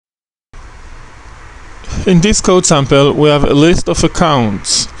In this code sample, we have a list of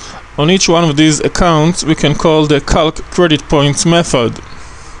accounts. On each one of these accounts, we can call the calc credit points method.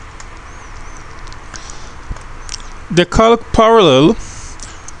 The calc parallel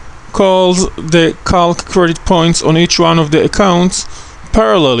calls the calc credit points on each one of the accounts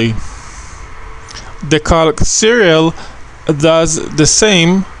parallelly. The calc serial does the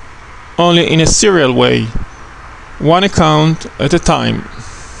same, only in a serial way, one account at a time.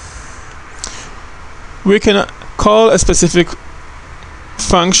 We can call a specific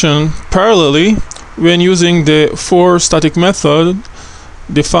function parallelly when using the for static method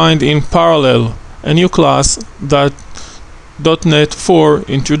defined in Parallel, a new class that .NET 4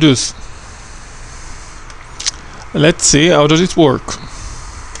 introduced. Let's see how does it work.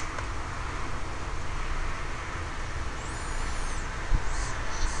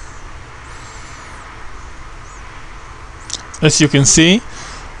 As you can see,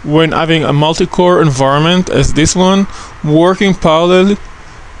 when having a multi-core environment as this one, working parallel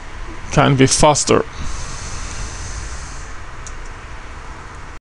can be faster.